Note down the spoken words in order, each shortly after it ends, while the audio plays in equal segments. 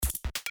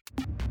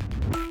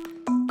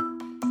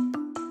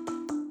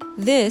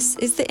This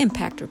is the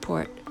Impact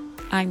Report.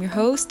 I'm your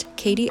host,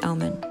 Katie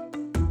Ellman.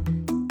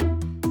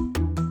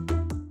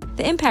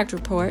 The Impact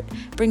Report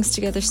brings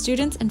together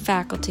students and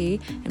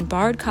faculty in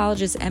Bard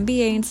College's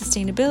MBA in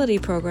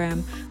Sustainability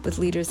program with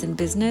leaders in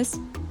business,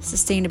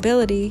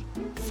 sustainability,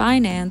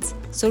 finance,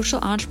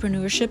 social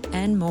entrepreneurship,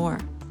 and more.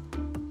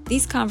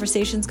 These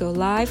conversations go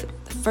live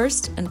the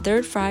first and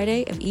third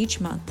Friday of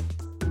each month.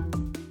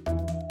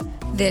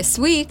 This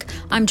week,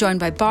 I'm joined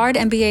by Bard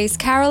MBA's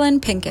Carolyn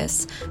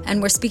Pincus,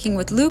 and we're speaking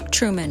with Luke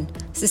Truman,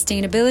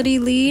 Sustainability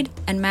Lead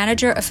and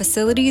Manager of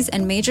Facilities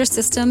and Major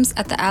Systems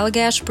at the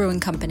Allagash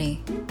Brewing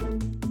Company.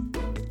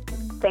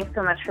 Thanks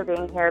so much for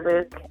being here,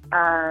 Luke.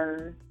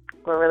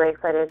 We're really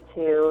excited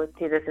to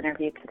do this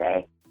interview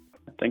today.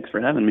 Thanks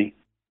for having me.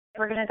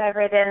 We're going to dive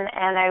right in,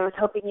 and I was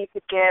hoping you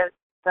could give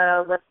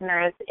the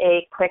listeners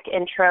a quick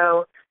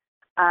intro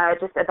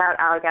just about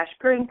Allagash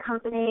Brewing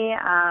Company,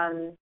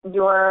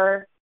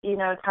 your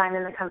time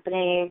in the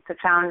company, the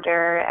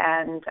founder,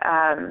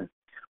 and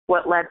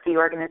what led the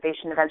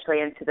organization eventually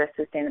into the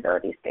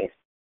sustainability space.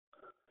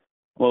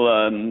 Well,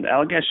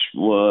 Allagash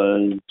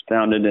was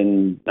founded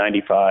in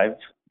 '95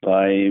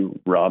 by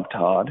Rob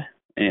Todd,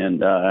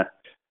 and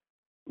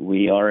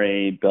we are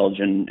a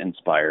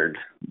Belgian-inspired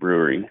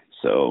brewery.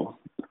 So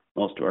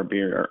most of our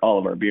beer, or all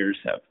of our beers,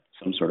 have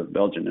some sort of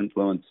Belgian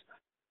influence.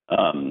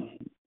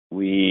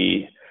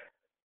 We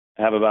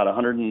have about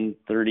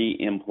 130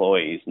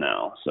 employees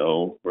now,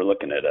 so we're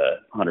looking at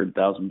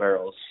 100,000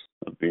 barrels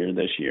of beer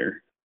this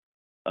year.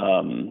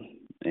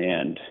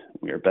 And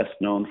we are best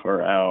known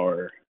for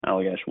our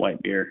Allagash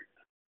white beer,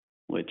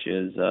 which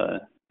is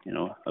a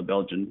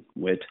Belgian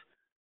wit,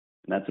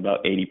 and that's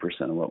about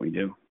 80% of what we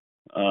do.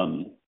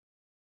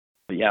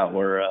 But yeah,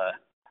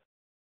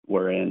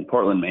 we're in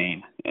Portland,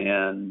 Maine,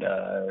 and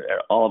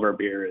all of our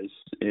beer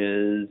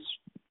is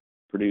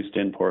produced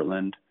in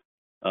Portland.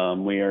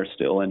 We are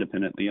still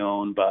independently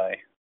owned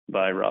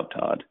by Rob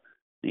Todd.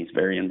 He's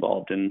very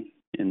involved in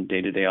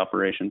day-to-day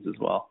operations as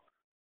well.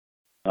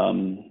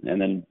 And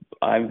then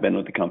I've been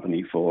with the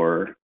company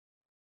for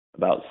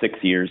about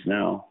 6 years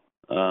now.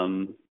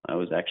 I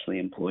was actually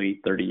employee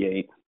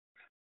 38.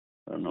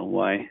 I don't know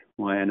why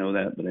I know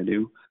that, but I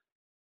do.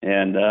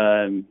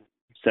 And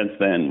since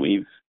then,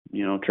 we've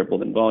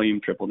tripled in volume,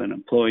 tripled in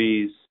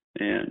employees,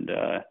 and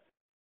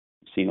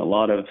seen a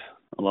lot of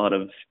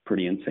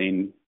pretty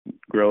insane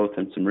growth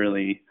and some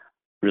really,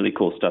 really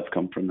cool stuff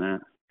come from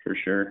that, for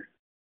sure.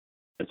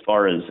 As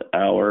far as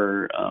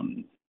our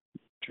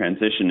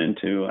transition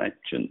into, I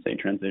shouldn't say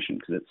transition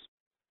because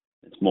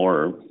it's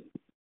more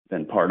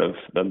been part of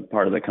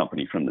the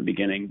company from the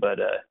beginning, but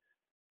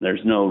there's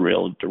no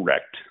real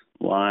direct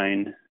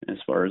line as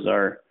far as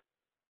our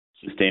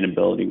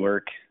sustainability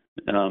work.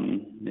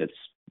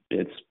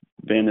 It's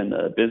been in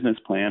the business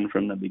plan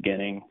from the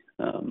beginning.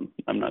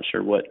 I'm not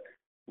sure what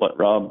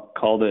Rob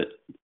called it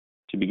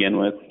to begin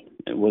with.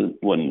 It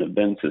wouldn't have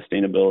been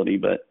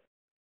sustainability, but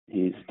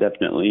he's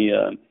definitely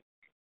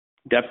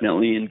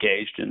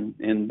engaged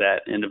in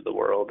that end of the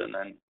world, and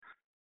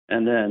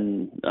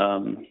then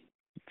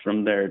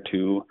from there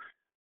to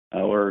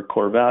our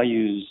core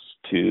values,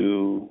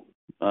 to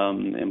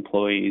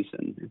employees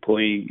and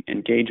employee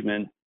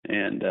engagement,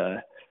 and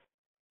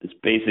it's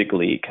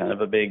basically kind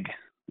of a big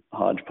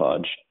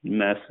hodgepodge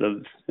mess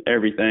of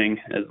everything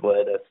has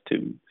led us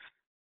to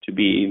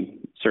be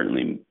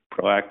certainly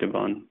proactive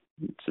on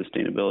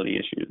sustainability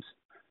issues.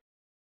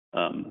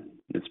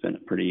 It's been a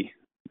pretty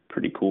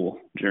cool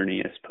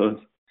journey, I suppose.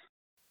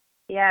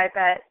 Yeah, I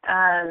bet.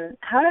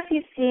 How have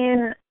you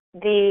seen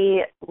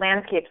the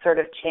landscape sort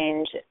of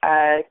change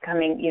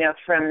coming,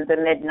 from the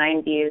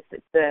mid-'90s?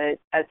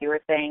 As you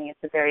were saying,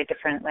 it's a very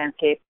different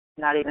landscape.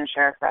 Not even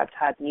sure if Rob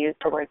Todd used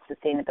the word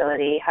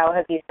sustainability. How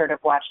have you sort of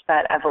watched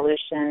that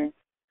evolution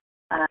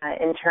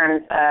in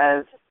terms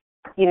of,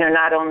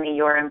 not only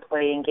your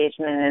employee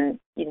engagement and,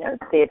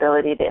 the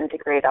ability to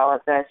integrate all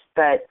of this,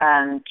 but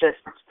just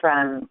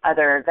from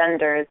other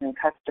vendors and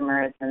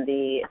customers and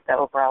the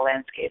overall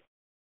landscape?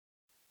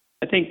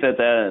 I think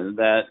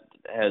that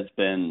has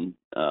been,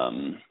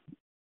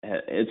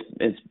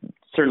 it's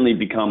certainly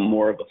become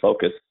more of a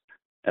focus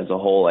as a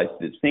whole. I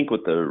think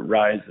with the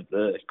rise of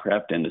the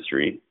craft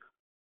industry,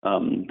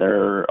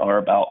 there are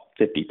about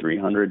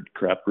 5,300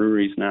 craft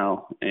breweries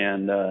now,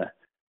 and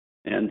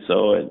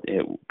so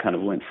it kind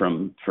of went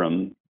from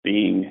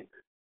being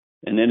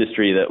an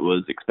industry that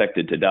was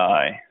expected to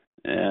die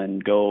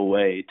and go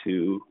away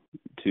to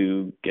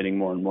getting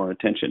more and more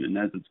attention. And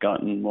as it's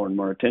gotten more and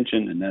more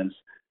attention, and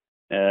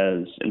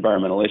as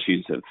environmental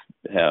issues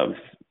have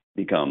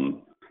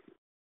become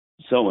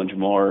so much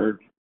more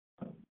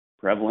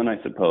prevalent,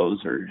 I suppose,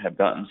 or have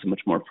gotten so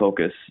much more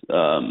focus,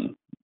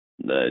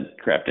 the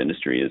craft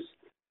industry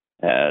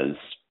has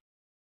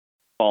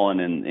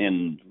fallen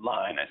in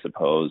line, I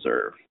suppose,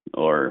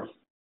 or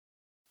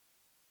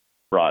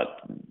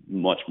brought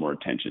much more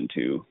attention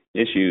to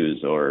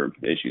issues, or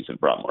issues have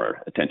brought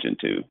more attention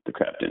to the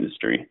craft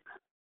industry.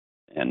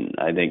 And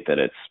I think that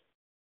it's,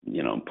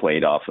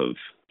 played off of,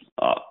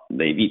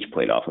 they've each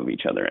played off of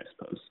each other, I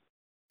suppose.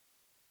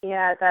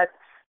 Yeah, that's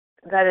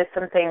that is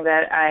something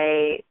that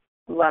I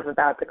love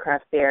about the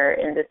craft beer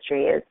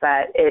industry, is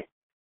that it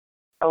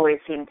always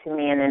seemed to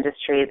me an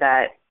industry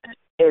that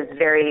is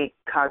very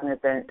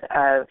cognizant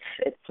of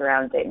its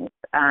surroundings,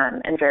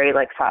 and very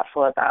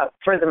thoughtful about,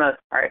 for the most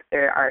part,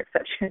 there are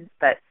exceptions,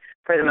 but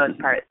for the most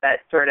part, that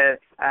sort of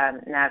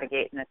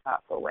navigate in a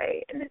thoughtful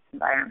way in its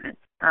environment.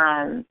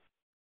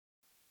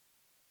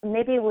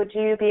 Maybe would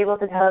you be able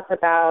to tell us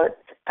about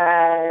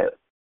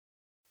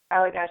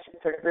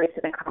Allagash's sort of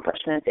recent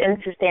accomplishments in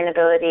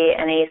sustainability,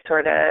 any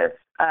sort of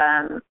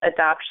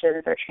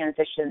adoptions or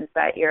transitions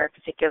that you're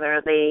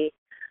particularly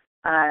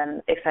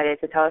excited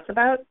to tell us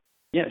about?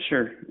 Yeah,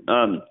 sure.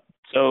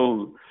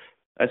 So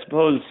I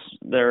suppose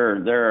there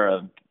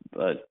are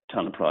a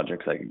ton of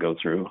projects I could go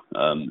through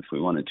if we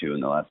wanted to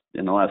in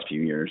the last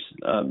few years,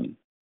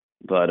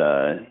 but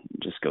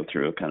just go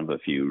through kind of a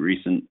few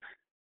recent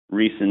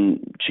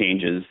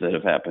changes that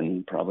have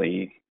happened.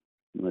 Probably,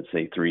 let's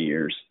say 3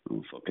 years.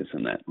 We'll focus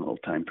on that little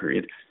time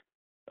period.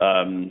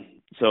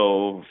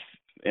 So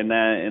in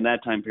that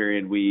time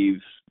period,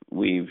 we've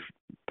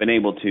been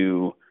able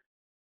to,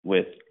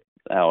 with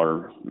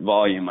our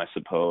volume, I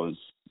suppose,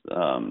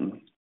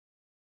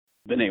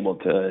 been able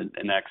to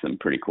enact some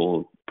pretty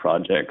cool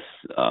projects.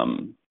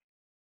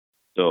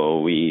 So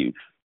we've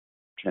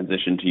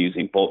transitioned to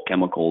using bulk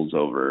chemicals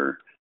over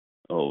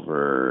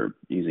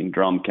using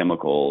drum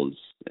chemicals,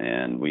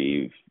 and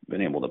we've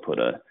been able to put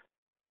a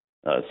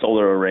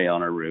solar array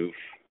on our roof.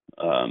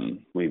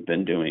 We've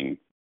been doing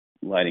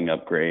lighting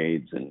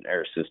upgrades and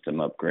air system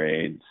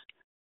upgrades,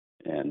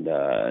 and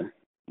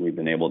we've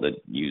been able to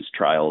use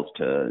trials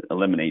to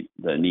eliminate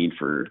the need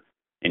for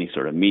any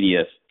sort of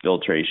media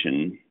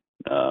filtration.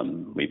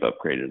 We've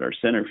upgraded our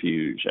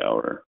centrifuge.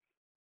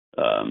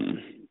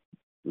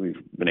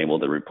 We've been able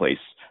to replace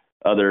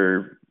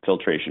other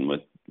filtration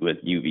with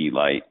UV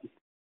light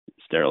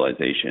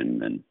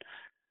sterilization,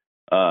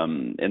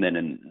 and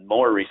then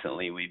more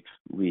recently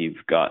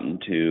we've gotten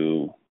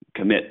to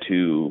commit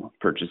to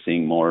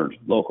purchasing more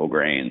local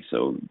grains.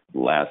 So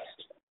I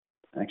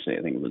think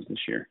it was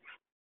this year,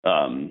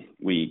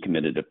 we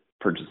committed to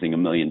purchasing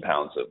 1 million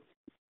pounds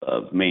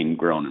of Maine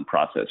grown and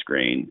processed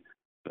grain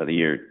by the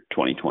year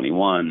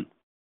 2021.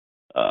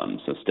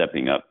 So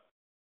stepping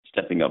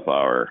up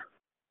our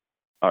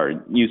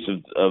use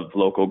of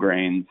local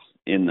grains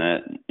in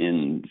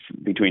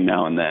between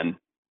now and then,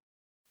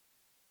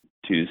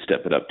 to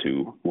step it up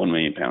to 1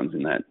 million pounds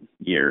in that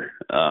year.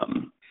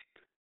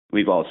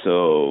 We've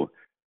also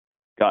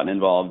gotten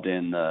involved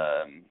in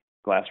the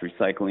Glass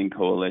Recycling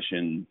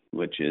Coalition,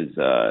 which is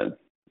a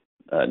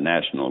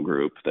national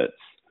group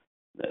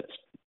that's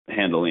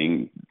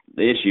handling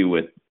the issue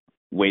with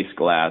waste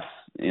glass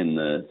in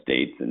the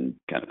States, and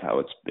kind of how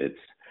it's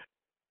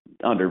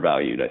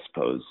undervalued, I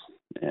suppose,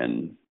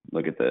 and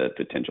look at the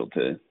potential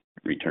to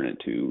return it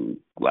to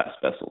glass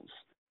vessels.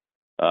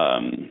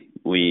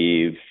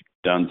 We've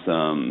done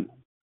some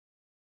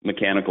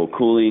mechanical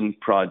cooling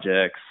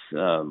projects.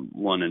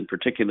 One in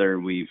particular,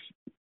 we've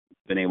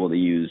been able to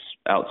use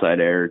outside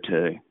air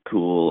to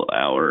cool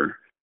our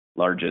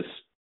largest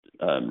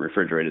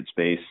refrigerated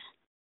space,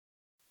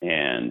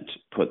 and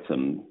put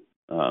some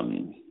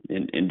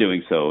in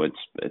doing so,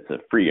 it's a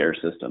free air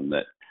system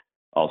that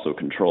also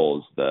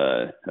controls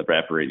the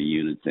evaporating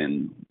units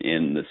in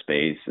the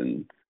space,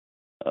 and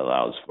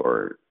allows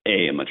for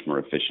a much more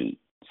efficient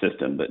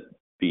system, but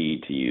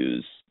B, to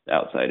use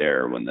outside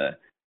air when the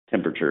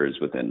temperature is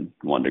within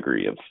 1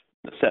 degree of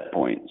the set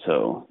point.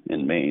 So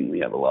in Maine, we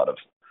have a lot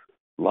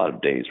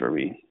of days where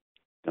we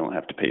don't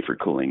have to pay for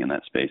cooling in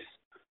that space.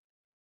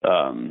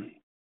 And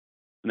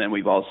then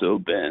we've also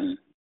been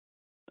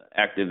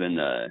active in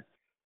a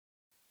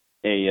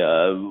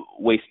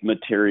waste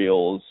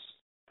materials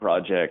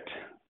project,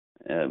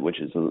 which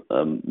is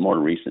a more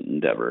recent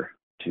endeavor,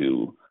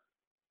 to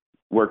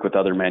work with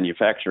other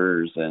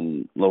manufacturers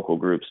and local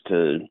groups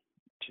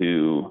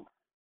to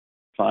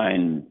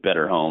find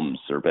better homes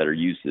or better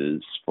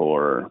uses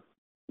for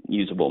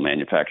usable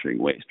manufacturing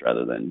waste,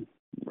 rather than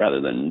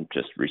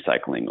just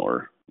recycling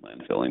or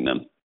landfilling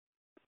them.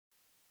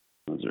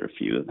 Those are a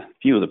few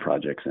of the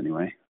projects,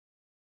 anyway.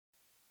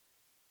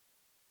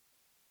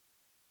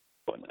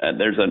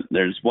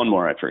 There's one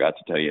more I forgot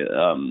to tell you.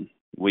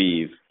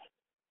 We've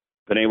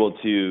been able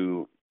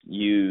to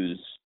use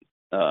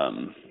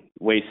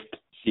waste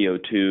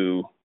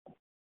CO2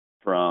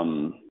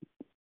 from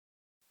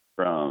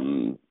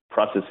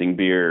processing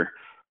beer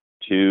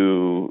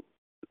to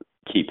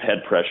keep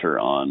head pressure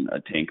on a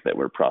tank that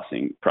we're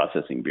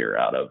processing beer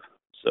out of.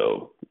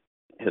 So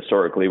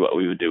historically, what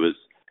we would do is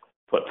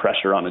put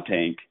pressure on a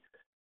tank,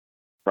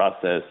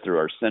 process through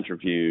our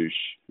centrifuge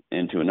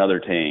into another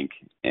tank,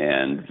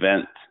 and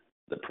vent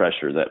the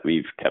pressure that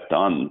we've kept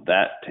on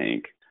that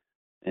tank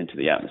into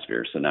the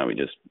atmosphere. So now we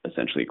just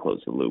essentially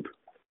close the loop.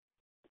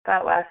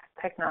 That last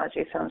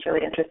technology sounds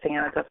really interesting.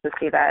 I would love to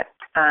see that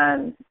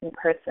in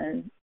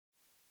person.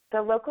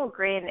 The local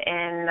grain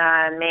in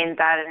Maine,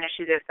 that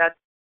initiative,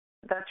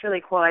 that's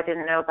really cool. I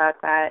didn't know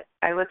about that.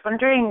 I was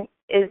wondering,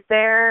 are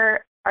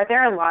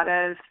there a lot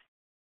of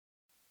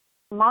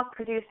malt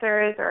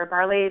producers or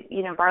barley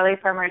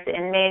farmers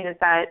in Maine, is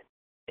that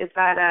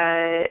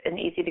an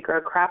easy to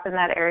grow crop in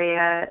that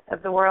area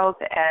of the world?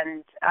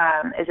 And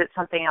is it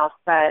something else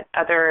that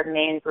other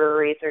Maine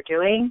breweries are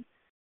doing?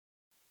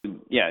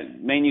 Yeah,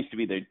 Maine used to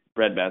be the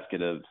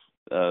breadbasket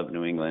of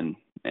New England,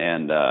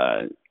 and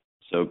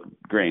so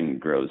grain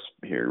grows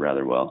here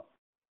rather well.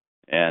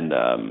 And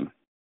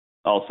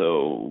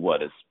also,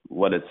 what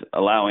it's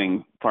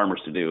allowing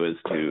farmers to do is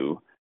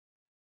to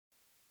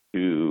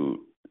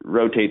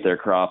rotate their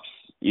crops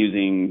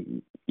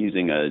using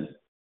a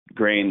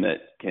grain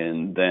that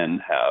can then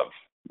have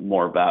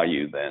more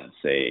value than,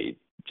 say,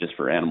 just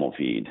for animal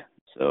feed.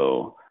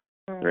 So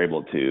they're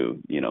able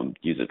to,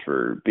 use it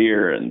for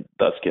beer and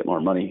thus get more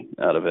money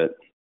out of it,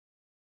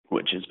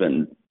 which has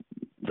been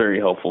very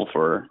helpful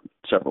for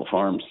several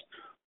farms.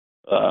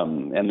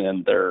 And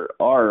then there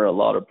are a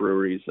lot of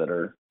breweries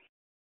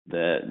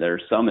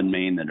there's some in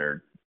Maine that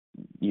are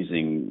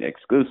using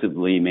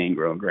exclusively Maine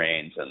grown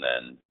grains, and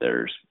then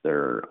there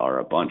are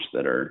a bunch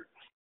that are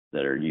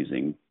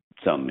using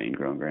some Maine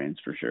grown grains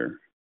for sure.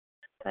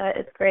 That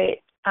is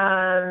great.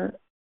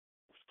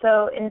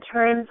 So in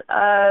terms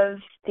of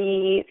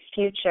the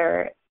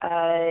future,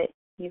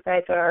 you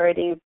guys are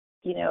already,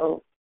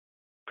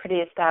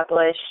 pretty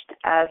established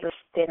as a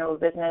sustainable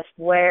business.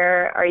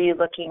 Where are you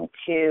looking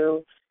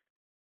to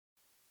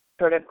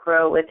sort of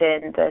grow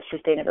within the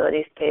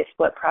sustainability space?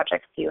 What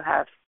projects do you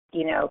have,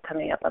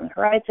 coming up on the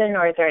horizon,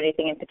 or is there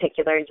anything in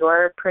particular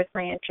you're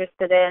personally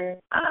interested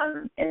in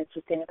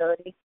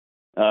sustainability?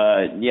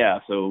 Yeah,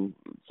 so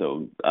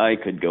I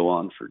could go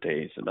on for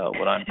days about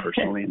what I'm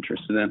personally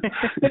interested in.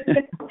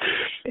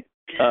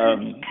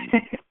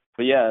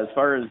 But yeah, as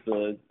far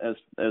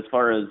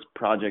as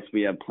projects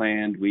we have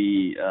planned,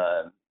 we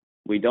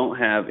don't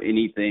have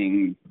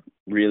anything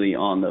really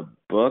on the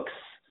books.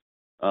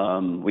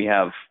 We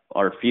have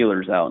our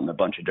feelers out in a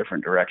bunch of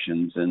different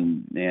directions,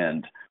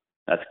 and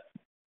that's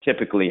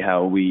typically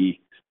how we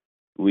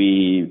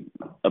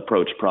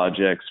approach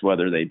projects,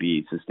 whether they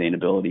be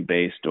sustainability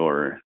based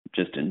or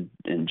just in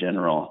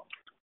general.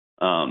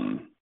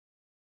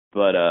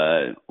 But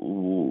a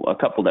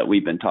couple that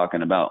we've been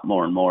talking about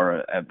more and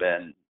more have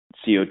been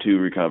CO2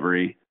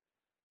 recovery.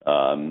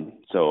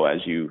 So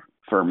as you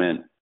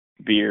ferment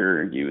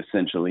beer, you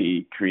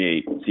essentially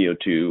create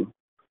CO2.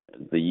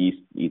 The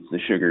yeast eats the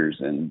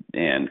sugars, and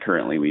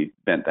currently we've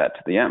bent that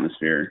to the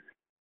atmosphere,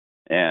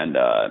 and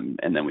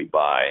then we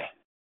buy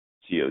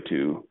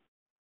CO2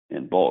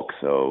 in bulk.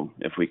 So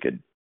if we could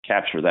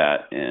capture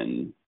that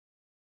and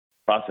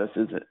process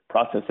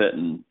it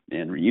and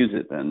reuse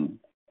it, then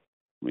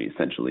we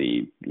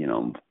essentially,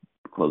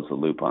 close the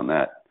loop on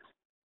that.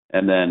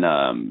 And then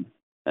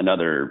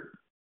another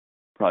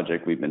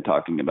project we've been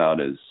talking about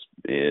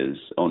is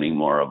owning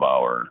more of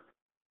our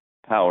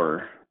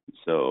power.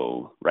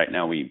 So right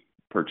now we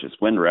purchase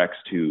wind RECs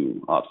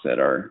to offset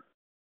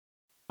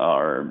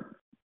our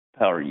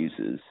power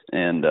uses,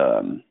 and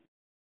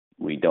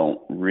we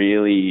don't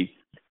really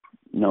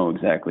know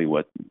exactly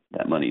what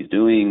that money is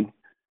doing.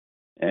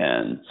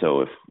 And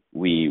so if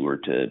we were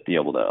to be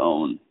able to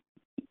own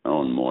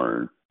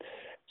more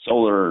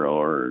solar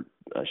or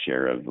a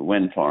share of a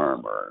wind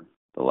farm or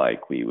the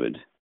like, we would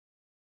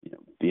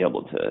be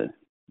able to,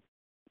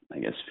 I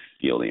guess,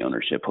 feel the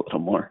ownership a little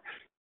more.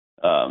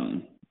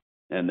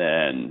 And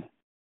then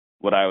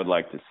what I would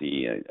like to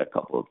see, a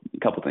couple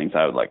things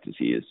I would like to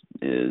see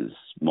is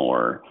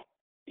more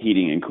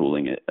heating and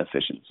cooling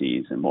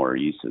efficiencies and more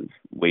use of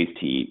waste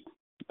heat.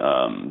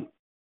 And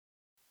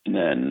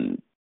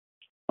then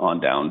on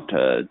down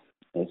to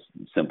as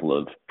simple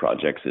of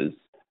projects as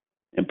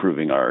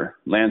improving our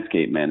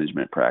landscape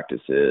management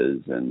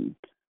practices and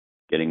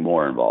getting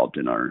more involved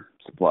in our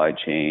supply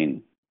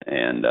chain.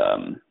 And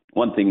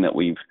one thing that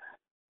we've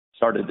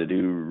started to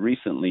do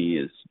recently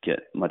is get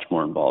much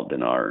more involved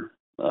in our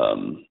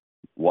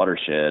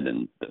watershed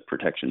and the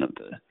protection of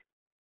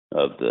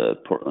the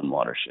Portland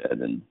watershed,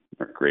 and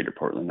or Greater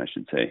Portland, I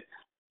should say.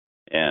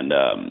 And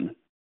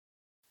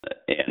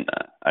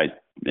I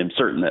am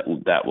certain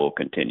that will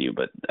continue,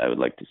 but I would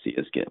like to see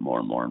us get more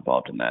and more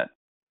involved in that.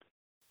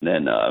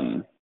 And then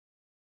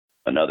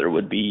another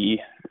would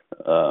be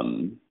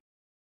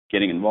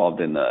getting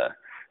involved in the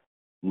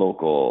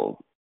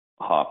local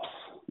hops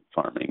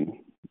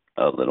farming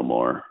a little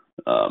more.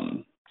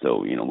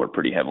 So we're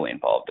pretty heavily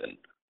involved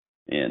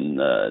in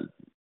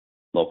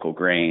local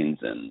grains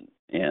and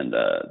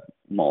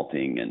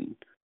malting,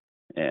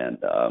 and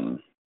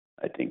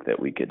I think that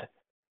we could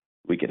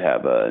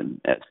have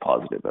as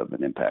positive of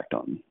an impact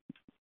on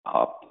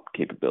hop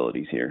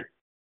capabilities here.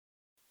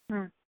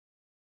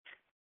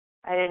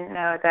 I didn't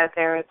know that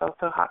there was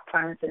also hop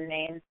farms in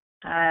Maine.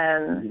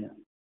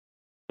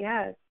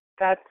 Yeah,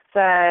 that's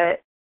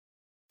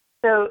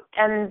so.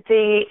 And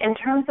in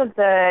terms of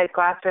the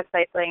glass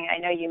recycling, I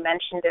know you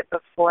mentioned it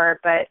before,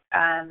 but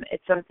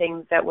it's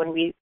something that when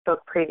we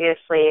spoke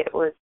previously, it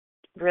was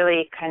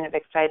really kind of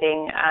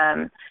exciting.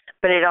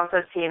 But it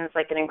also seems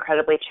like an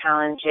incredibly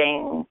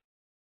challenging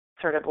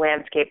sort of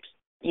landscape,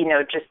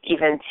 just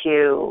even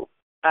to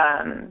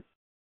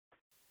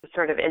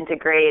sort of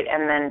integrate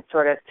and then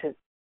sort of to,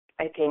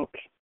 I think,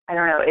 I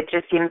don't know, it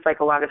just seems like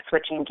a lot of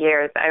switching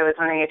gears. I was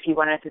wondering if you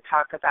wanted to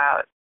talk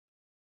about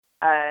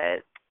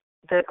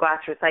the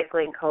Glass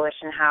Recycling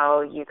Coalition,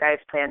 how you guys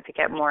plan to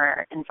get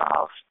more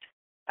involved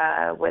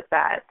with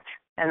that,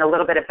 and a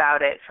little bit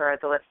about it for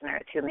the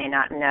listeners who may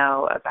not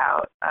know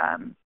about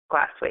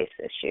glass waste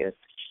issues.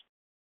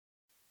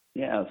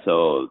 Yeah,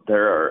 so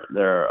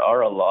there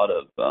are a lot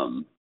of,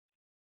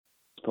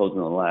 suppose in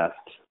the last,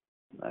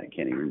 I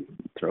can't even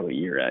throw a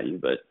year at you,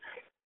 but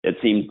it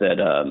seems that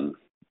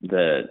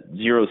the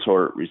zero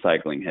sort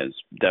recycling has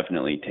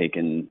definitely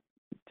taken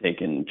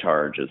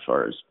charge as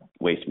far as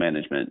waste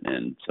management,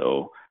 and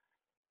so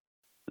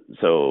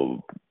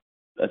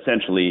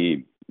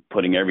essentially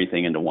putting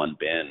everything into one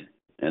bin,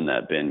 and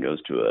that bin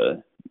goes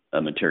to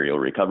a material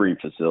recovery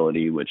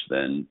facility, which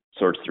then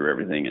sorts through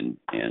everything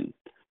and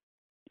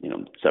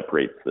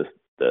separates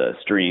the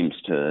streams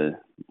to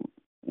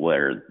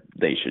where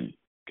they should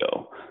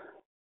go.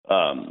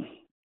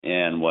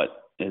 And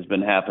what has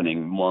been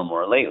happening more and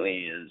more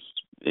lately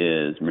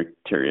is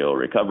material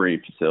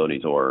recovery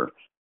facilities or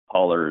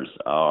haulers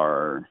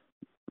are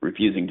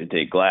refusing to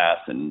take glass,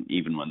 and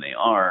even when they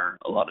are,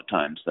 a lot of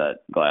times that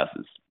glass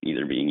is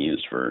either being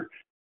used for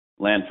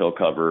landfill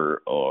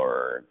cover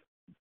or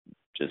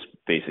just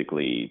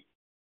basically,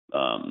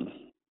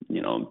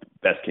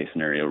 best case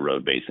scenario,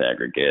 road-based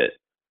aggregate.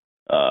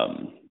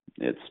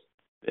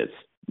 It's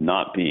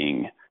not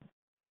being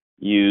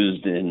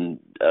used in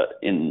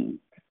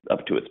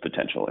up to its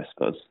potential, I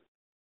suppose.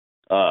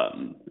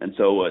 And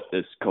so what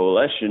this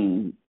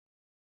coalition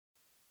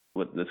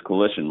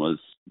was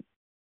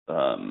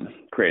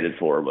created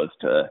for was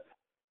to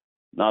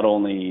not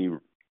only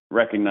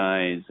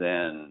recognize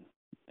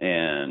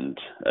and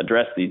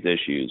address these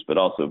issues, but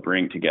also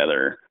bring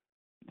together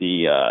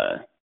the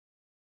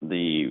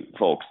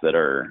folks that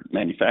are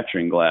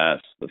manufacturing glass,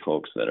 the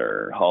folks that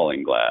are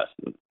hauling glass,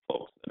 the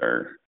folks that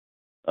are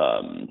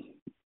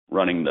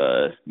running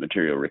the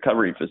material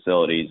recovery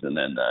facilities, and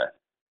then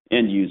the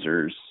end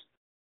users,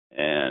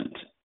 and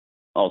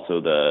also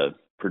the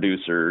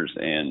producers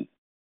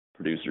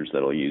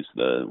that'll use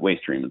the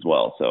waste stream as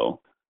well.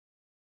 So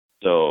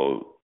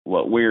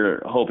what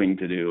we're hoping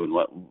to do, and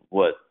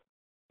what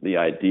the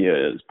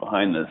idea is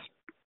behind this,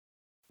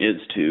 is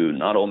to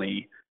not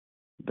only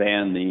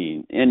band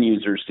the end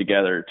users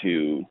together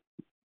to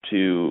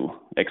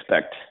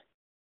expect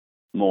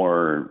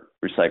more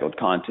recycled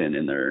content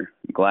in their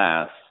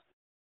glass,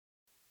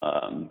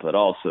 but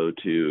also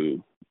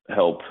to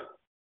help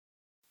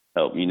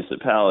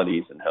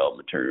municipalities and help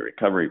material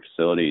recovery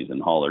facilities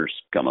and haulers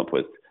come up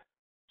with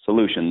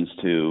solutions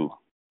to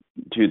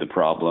the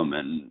problem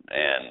and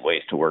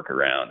ways to work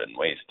around and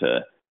ways to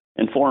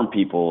inform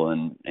people,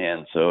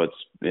 and so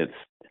it's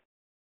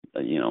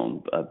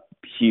a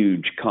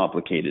huge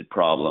complicated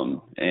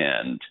problem,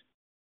 and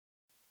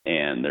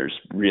there's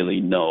really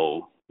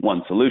no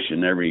one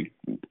solution. Every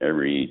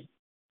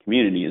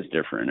community is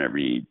different.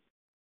 Every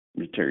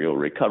material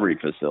recovery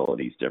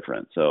facility is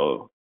different.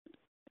 So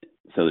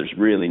there's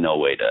really no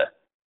way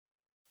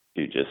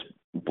to just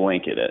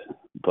blanket it.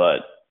 But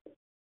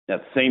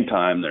at the same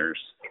time, there's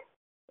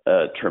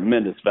a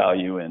tremendous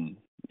value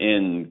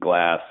in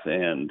glass,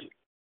 and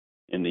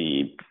in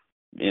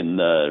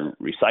the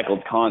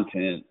recycled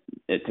content.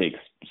 It takes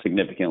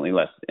significantly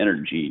less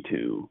energy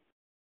to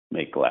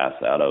make glass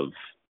out of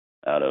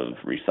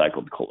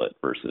recycled cullet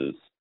versus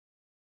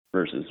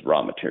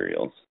raw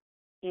materials.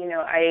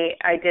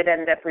 I did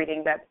end up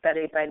reading that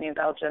study by New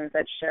Belgium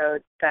that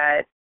showed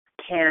that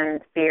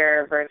canned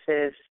beer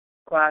versus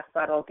glass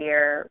bottle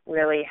beer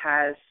really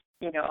has,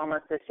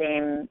 almost the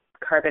same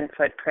carbon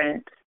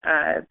footprint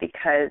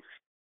because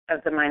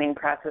of the mining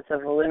process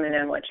of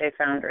aluminum, which I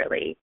found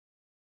really,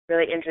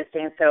 really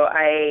interesting. So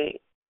I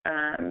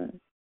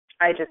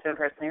just am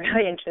personally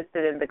really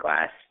interested in the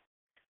glass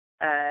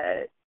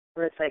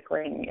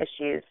recycling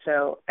issues.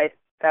 So that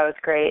was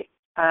great.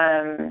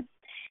 And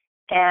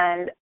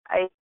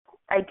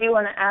I do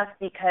want to ask,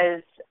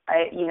 because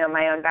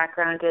my own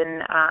background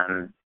in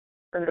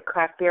the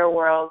craft beer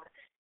world,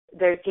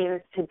 there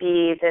seems to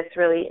be this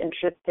really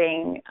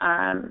interesting,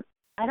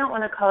 I don't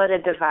want to call it a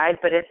divide,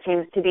 but it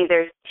seems to be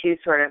there's two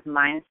sort of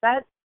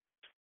mindsets.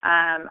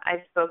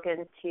 I've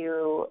spoken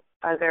to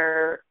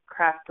other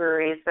craft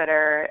breweries that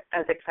are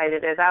as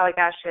excited as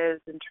Allagash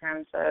is in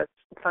terms of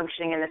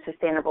functioning in a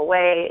sustainable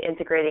way,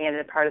 integrating it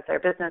as part of their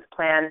business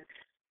plan.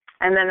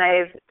 And then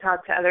I've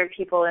talked to other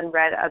people and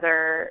read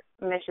other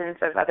missions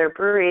of other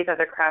breweries,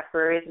 other craft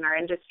breweries in our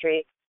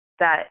industry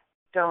that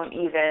don't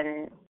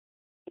even,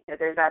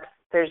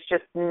 there's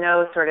just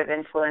no sort of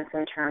influence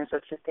in terms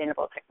of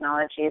sustainable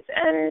technologies.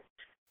 And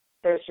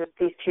there's just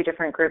these two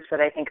different groups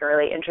that I think are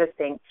really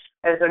interesting.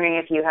 I was wondering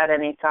if you had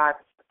any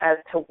thoughts as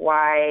to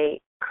why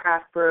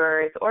craft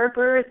brewers, or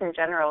brewers in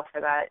general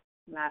for that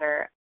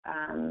matter,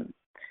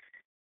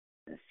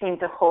 seem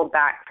to hold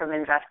back from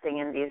investing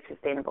in these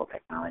sustainable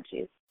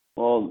technologies.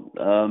 Well,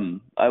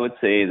 I would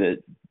say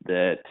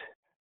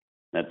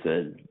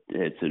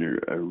it's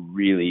a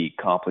really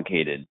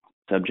complicated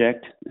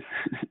subject.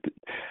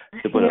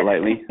 to put it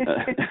lightly.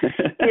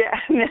 Yeah,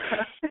 no.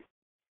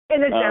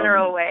 In a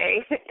general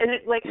way. And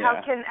yeah.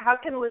 how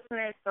can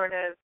listeners sort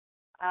of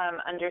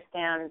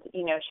understand,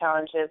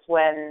 challenges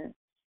when,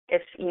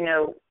 if,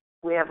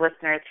 we have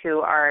listeners who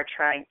are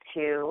trying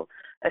to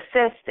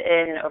assist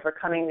in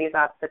overcoming these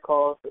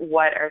obstacles,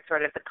 what are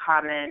sort of the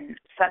common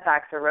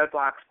setbacks or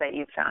roadblocks that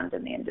you've found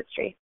in the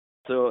industry?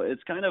 So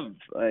it's kind of,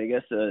 I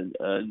guess,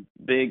 a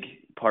big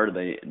part of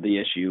the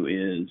issue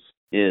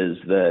is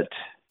that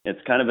it's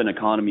kind of an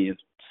economy of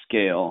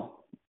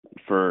scale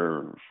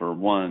for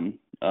one.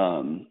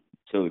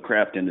 So the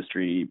craft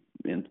industry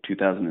in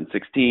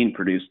 2016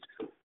 produced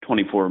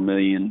 24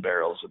 million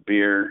barrels of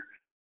beer.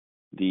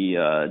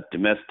 The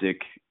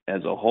domestic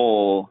as a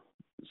whole,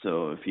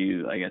 so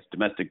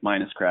domestic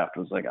minus craft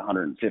was like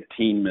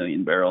 115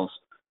 million barrels,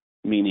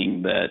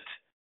 meaning that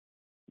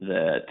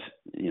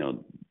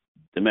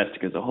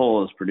domestic as a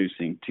whole is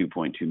producing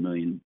 2.2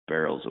 million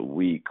barrels a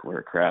week,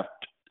 where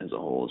craft as a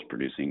whole is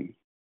producing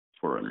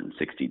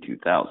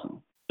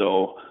 462,000.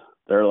 So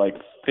there are like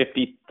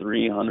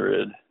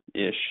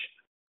 5,300-ish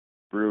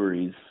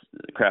breweries,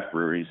 craft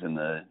breweries in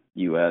the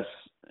U.S.,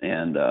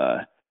 and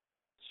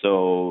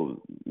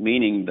so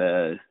meaning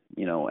the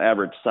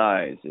average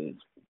size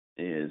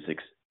is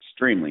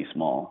extremely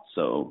small.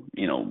 So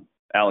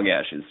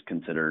Allagash is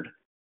considered,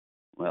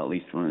 well, at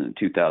least from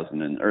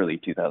early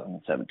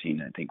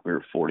 2017, I think we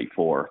were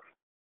 44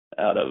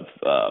 out of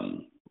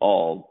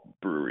all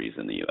breweries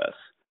in the U.S.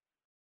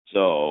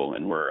 So,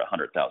 and we're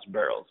 100,000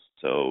 barrels.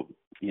 So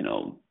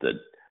the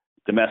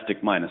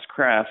domestic minus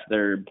craft,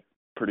 they're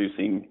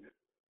producing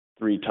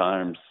 3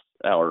 times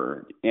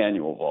our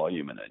annual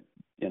volume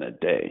in a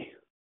day.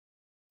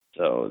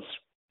 So it's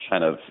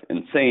kind of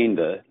insane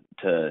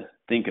to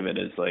think of it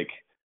as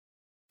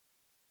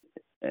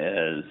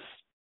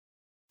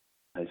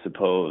I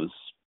suppose,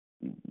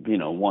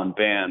 one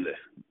band,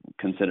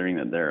 considering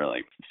that there are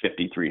like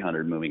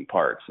 5,300 moving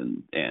parts,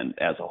 and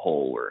as a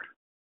whole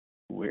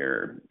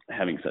we're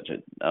having such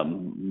a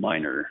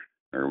minor,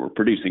 or we're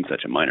producing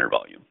such a minor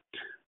volume.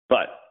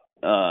 But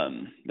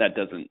that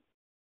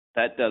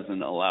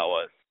doesn't allow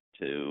us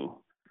to,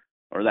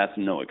 or that's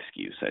no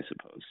excuse, I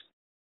suppose.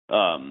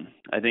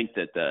 I think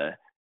that the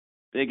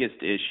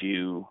biggest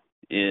issue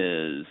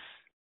is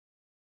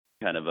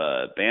kind of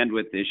a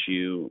bandwidth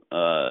issue,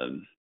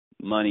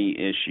 money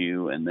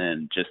issue, and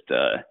then just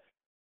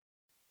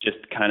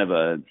kind of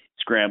a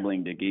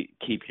scrambling to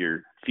keep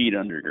your feet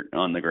on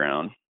the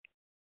ground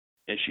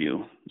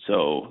issue.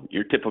 So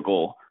your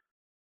typical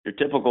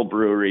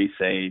brewery,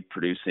 say,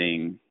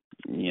 producing,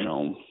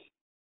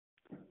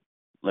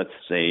 let's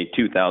say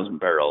 2,000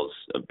 barrels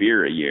of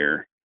beer a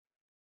year,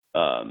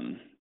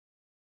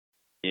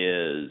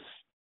 is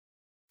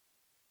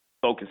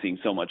focusing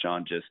so much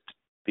on just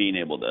being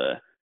able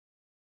to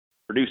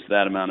produce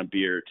that amount of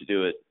beer, to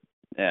do it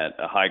at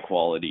a high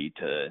quality,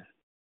 to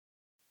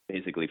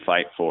basically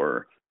fight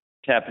for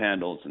tap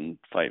handles and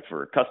fight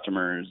for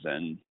customers.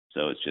 And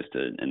so it's just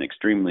an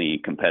extremely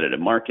competitive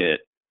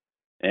market.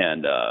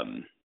 And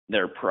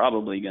they're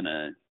probably going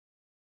to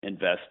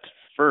invest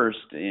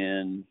first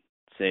in,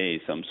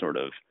 say, some sort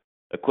of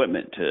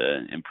equipment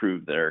to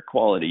improve their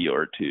quality,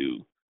 or to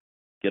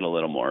get a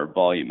little more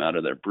volume out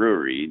of their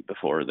brewery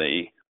before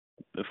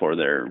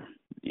they're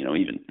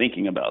even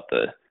thinking about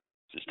the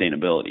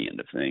sustainability end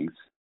of things.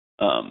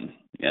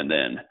 And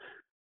then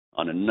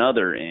on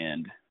another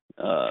end,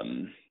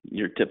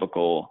 your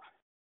typical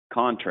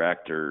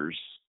contractors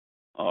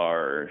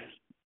are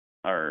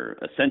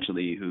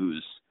essentially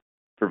who's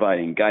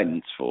providing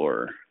guidance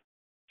for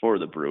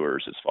the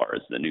brewers as far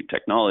as the new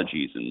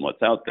technologies and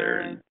what's out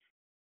there.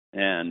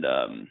 And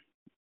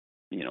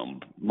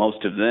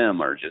most of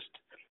them are just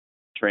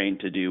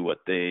trained to do what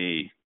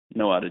they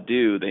know how to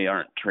do. They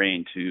aren't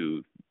trained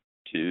to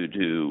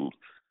do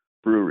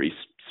brewery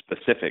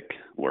specific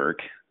work.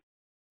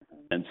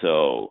 And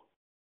so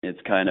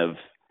it's kind of,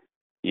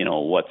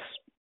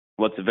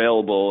 what's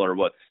available, or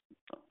what's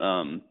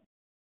on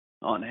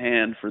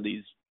hand for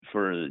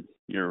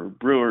your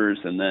brewers,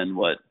 and then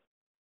what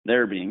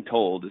they're being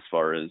told as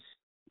far as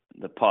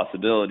the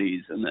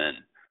possibilities, and then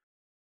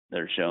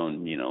they're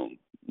shown,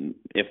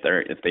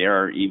 if they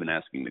are even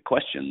asking the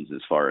questions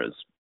as far as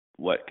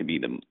what could be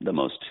the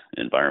most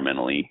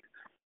environmentally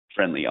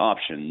friendly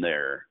option,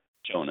 they're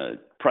shown a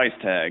price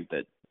tag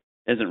that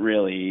isn't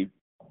really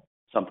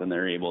something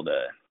they're able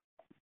to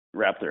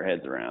wrap their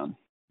heads around,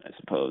 I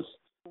suppose.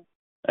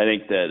 I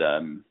think that,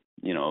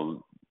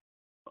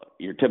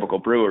 your typical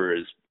brewer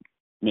is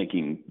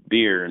making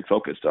beer and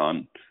focused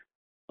on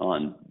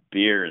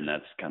beer, and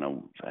that's kind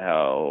of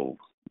how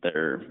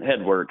their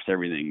head works.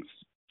 Everything's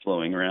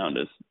flowing around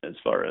as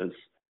far as,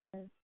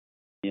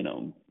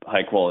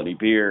 high quality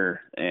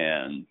beer.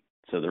 And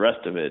so the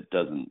rest of it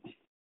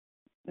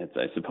it's,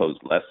 I suppose,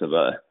 less of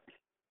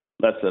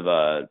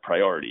a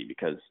priority,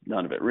 because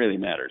none of it really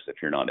matters if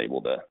you're not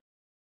able to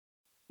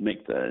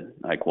make the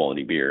high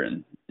quality beer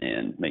and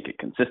make it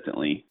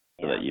consistently,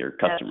 so that your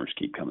customers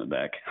keep coming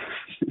back.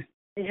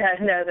 Yeah,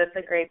 no, that's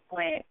a great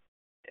point.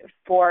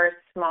 for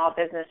small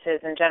businesses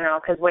in general?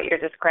 Because what you're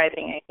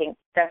describing, I think,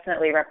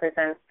 definitely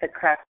represents the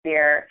craft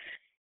beer,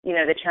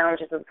 the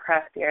challenges of the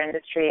craft beer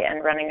industry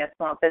and running a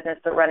small business,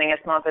 but running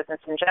a small business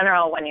in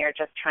general when you're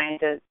just trying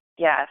to,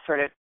 sort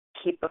of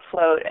keep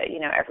afloat,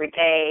 every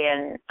day,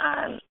 and,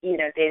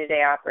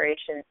 day-to-day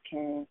operations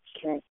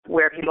can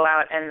wear people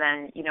out. And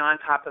then, on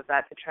top of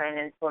that, to try and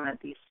implement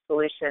these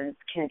solutions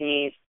can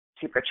be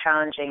super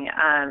challenging.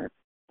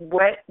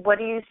 What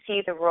do you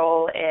see the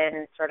role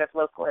in sort of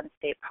local and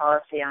state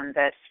policy on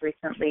this?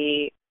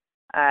 Recently,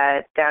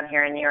 down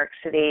here in New York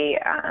City,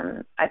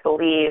 I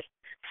believe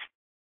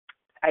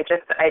I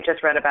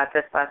just read about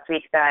this last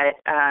week that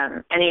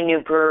any new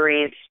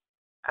breweries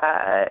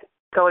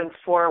going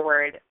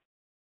forward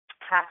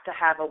have to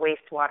have a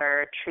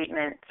wastewater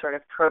treatment sort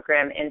of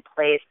program in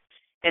place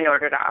in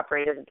order to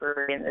operate as a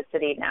brewery in the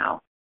city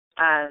now,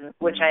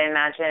 which I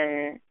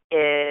imagine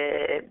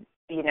is,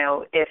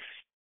 if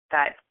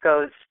that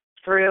goes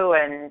through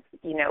and,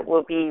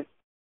 will be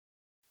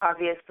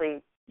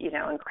obviously,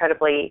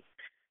 incredibly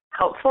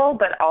helpful,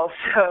 but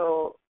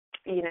also,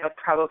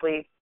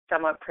 probably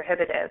somewhat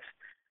prohibitive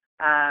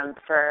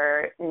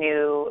for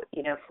new,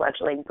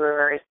 fledgling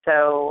brewers.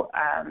 So,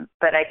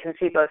 but I can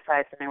see both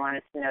sides, and I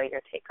wanted to know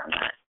your take on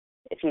that,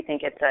 if you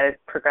think it's a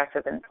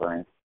progressive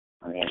influence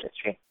on the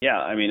industry. Yeah,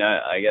 I mean,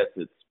 I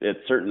guess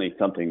it's certainly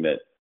something that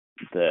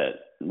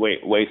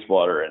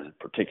wastewater in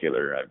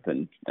particular, I've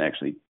been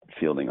actually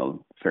fielding a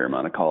fair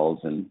amount of calls,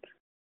 and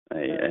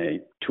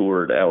I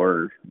toured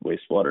our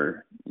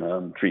wastewater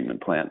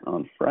treatment plant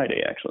on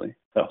Friday, actually.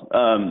 So,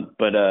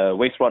 but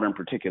wastewater in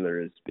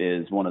particular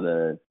is one of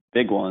the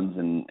big ones,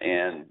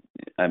 and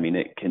I mean,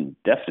 it can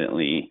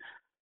definitely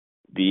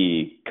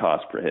be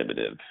cost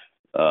prohibitive,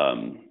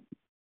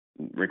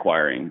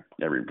 requiring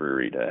every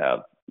brewery to have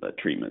a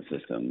treatment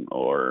system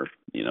or,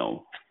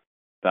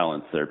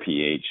 balance their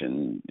pH,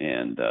 and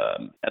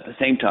at the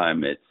same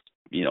time, it's,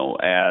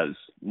 as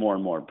more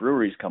and more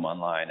breweries come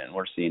online, and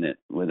we're seeing it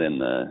within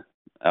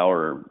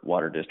our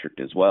water district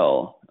as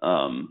well,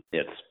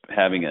 it's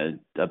having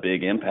a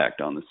big impact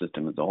on the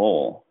system as a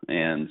whole.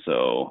 And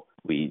so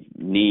we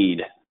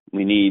need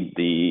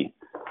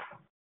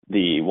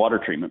the water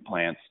treatment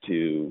plants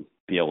to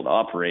be able to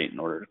operate in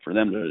order for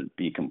them to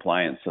be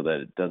compliant, so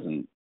that it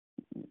doesn't,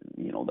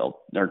 they'll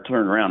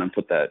turn around and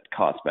put that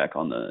cost back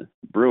on the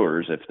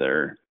brewers if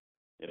they're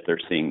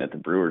seeing that the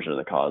brewers are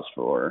the cause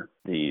for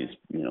these,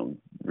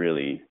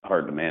 really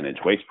hard to manage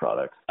waste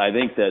products. I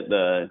think that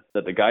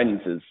the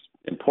guidance is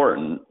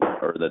important,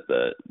 or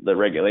that the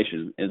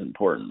regulation is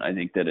important. I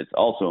think that it's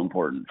also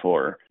important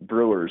for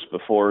brewers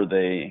before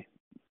they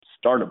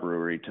start a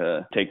brewery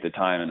to take the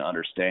time and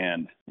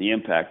understand the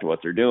impact of what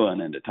they're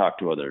doing, and to talk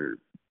to other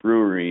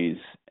breweries.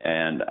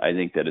 And I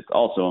think that it's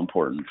also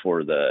important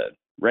for the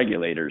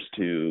regulators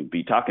to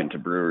be talking to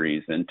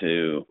breweries and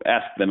to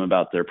ask them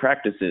about their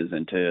practices,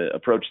 and to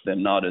approach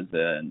them not as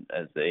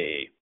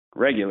a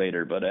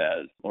regulator, but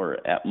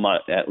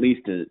at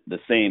least the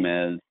same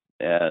as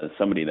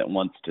somebody that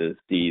wants to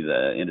see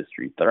the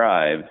industry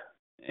thrive,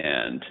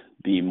 and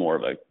be more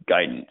of a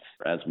guidance,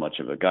 as much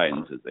of a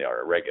guidance as they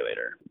are a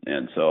regulator.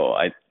 And so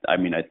I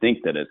mean, I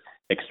think that it's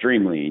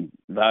extremely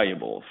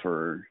valuable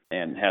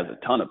and has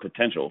a ton of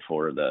potential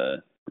for the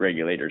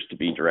regulators to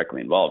be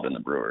directly involved in the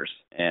brewers,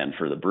 and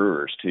for the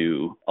brewers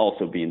to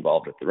also be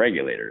involved with the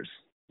regulators.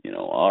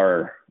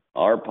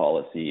 Our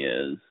policy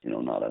is,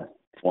 not a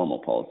formal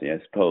policy, I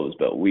suppose,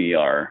 but we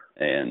are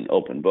an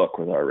open book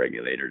with our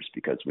regulators,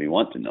 because we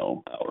want to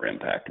know our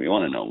impact. We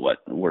want to know what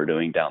we're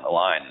doing down the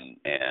line,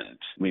 and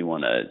we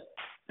want to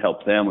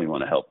help them. We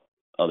want to help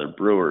other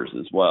brewers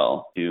as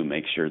well, to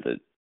make sure that,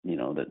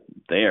 that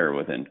they are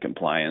within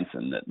compliance,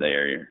 and that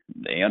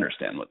they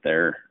understand what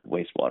their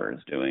wastewater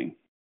is doing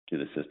to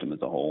the system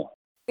as a whole.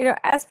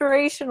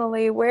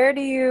 Aspirationally, where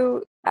do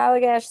you,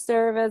 Allagash,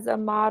 serve as a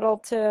model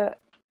to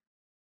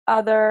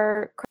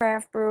other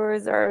craft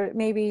brewers, or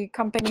maybe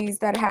companies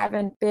that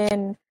haven't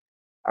been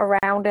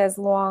around as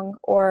long,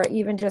 or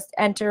even just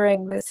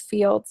entering this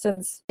field?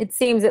 Since it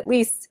seems, at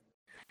least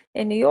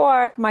in New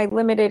York, my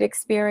limited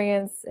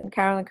experience, and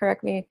Carolyn,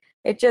 correct me,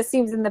 it just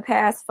seems in the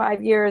past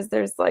 5 years,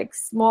 there's like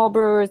small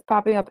brewers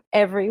popping up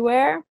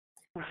everywhere.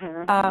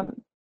 Mm-hmm.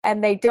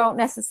 And they don't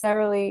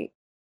necessarily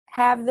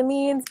have the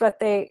means, but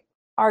they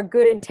are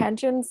good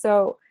intentions.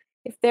 So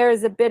if there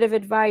is a bit of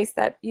advice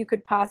that you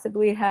could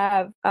possibly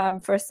have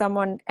for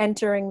someone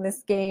entering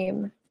this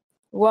game,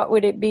 what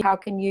would it be? How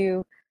can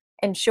you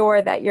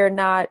ensure that you're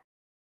not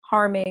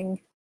harming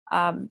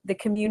the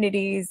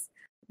communities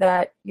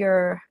that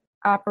you're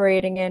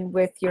operating in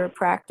with your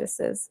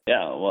practices?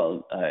 Yeah,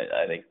 well,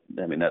 I think,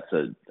 that's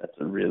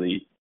a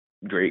really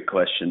great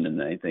question,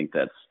 and I think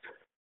that's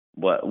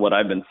what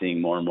I've been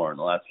seeing more and more in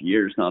the last few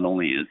years. Not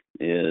only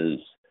is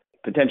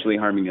potentially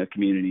harming a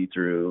community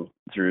through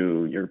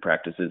your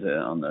practices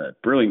on the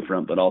brewing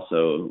front, but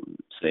also,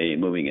 say,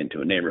 moving into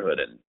a neighborhood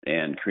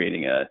and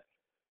creating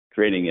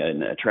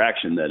an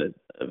attraction that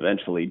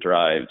eventually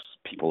drives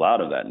people out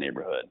of that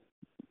neighborhood,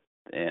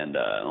 and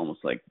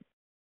almost like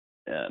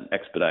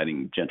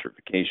expediting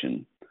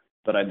gentrification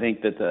But I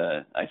think that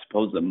the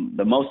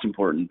most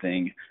important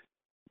thing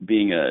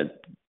being a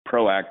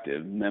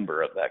proactive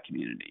member of that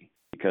community,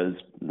 because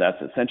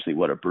that's essentially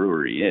what a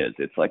brewery is.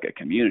 It's like a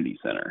community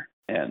center.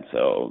 And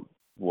so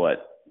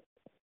what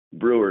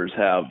brewers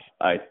have,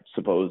 I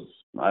suppose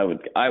I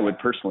would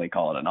personally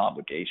call it an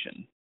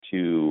obligation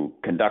to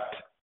conduct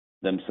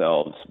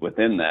themselves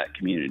within that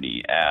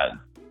community as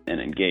an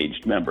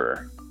engaged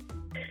member.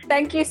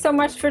 Thank you so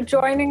much for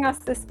joining us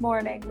this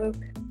morning, Luke.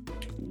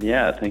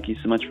 Yeah, thank you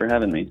so much for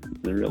having me.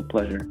 It's a real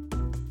pleasure.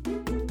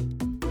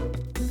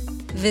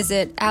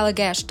 Visit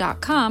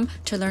Allagash.com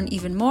to learn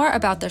even more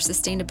about their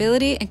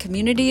sustainability and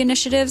community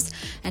initiatives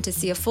and to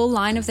see a full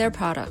line of their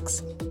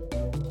products.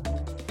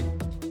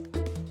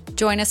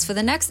 Join us for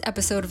the next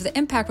episode of the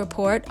Impact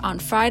Report on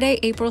Friday,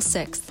 April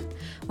 6th,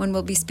 when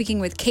we'll be speaking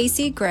with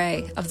Casey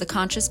Gray of The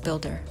Conscious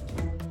Builder.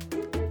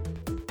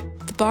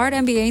 The Bard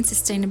MBA in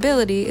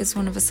Sustainability is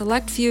one of a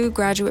select few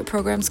graduate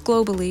programs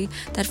globally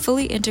that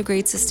fully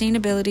integrates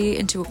sustainability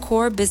into a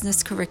core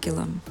business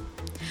curriculum.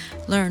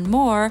 Learn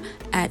more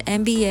at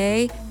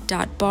mba.bard.edu.